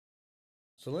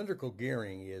Cylindrical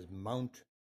gearing is mount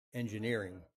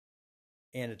engineering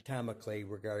anatomically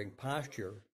regarding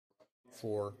posture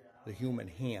for the human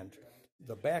hand.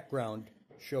 The background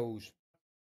shows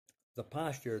the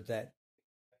posture that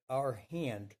our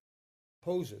hand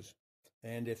poses.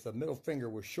 And if the middle finger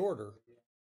was shorter,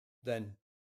 then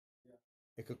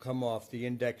it could come off the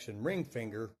index and ring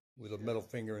finger with a middle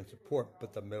finger in support,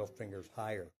 but the middle finger's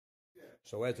higher.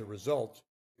 So as a result,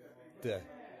 the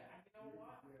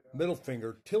middle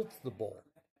finger tilts the ball,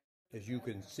 as you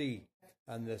can see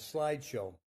on this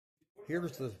slideshow.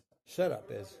 Here's the setup: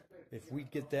 is if we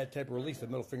get that type of release, the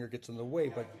middle finger gets in the way,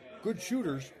 but good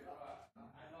shooters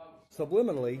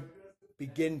subliminally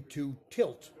begin to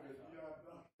tilt.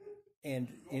 And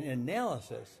in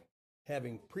analysis,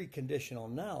 having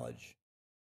preconditional knowledge,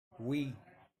 we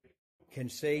can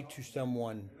say to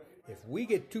someone, if we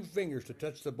get two fingers to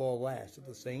touch the ball last at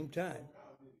the same time,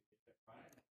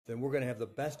 then we're going to have the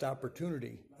best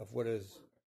opportunity of what is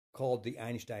called the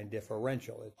Einstein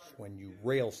differential. It's when you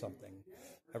rail something.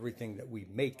 Everything that we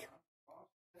make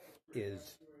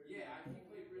is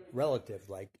relative,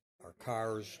 like our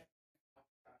cars,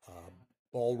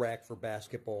 ball rack for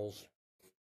basketballs,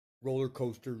 roller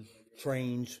coasters,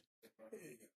 trains,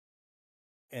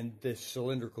 and this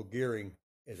cylindrical gearing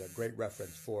is a great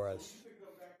reference for us.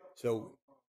 So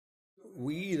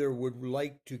we either would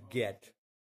like to get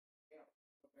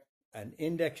an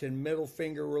index and middle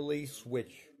finger release,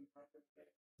 which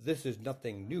this is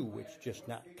nothing new, it's just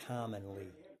not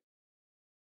commonly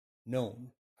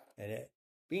known. And it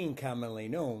being commonly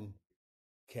known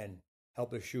can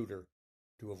help a shooter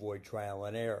to avoid trial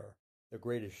and error. The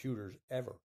greatest shooters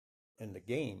ever in the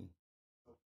game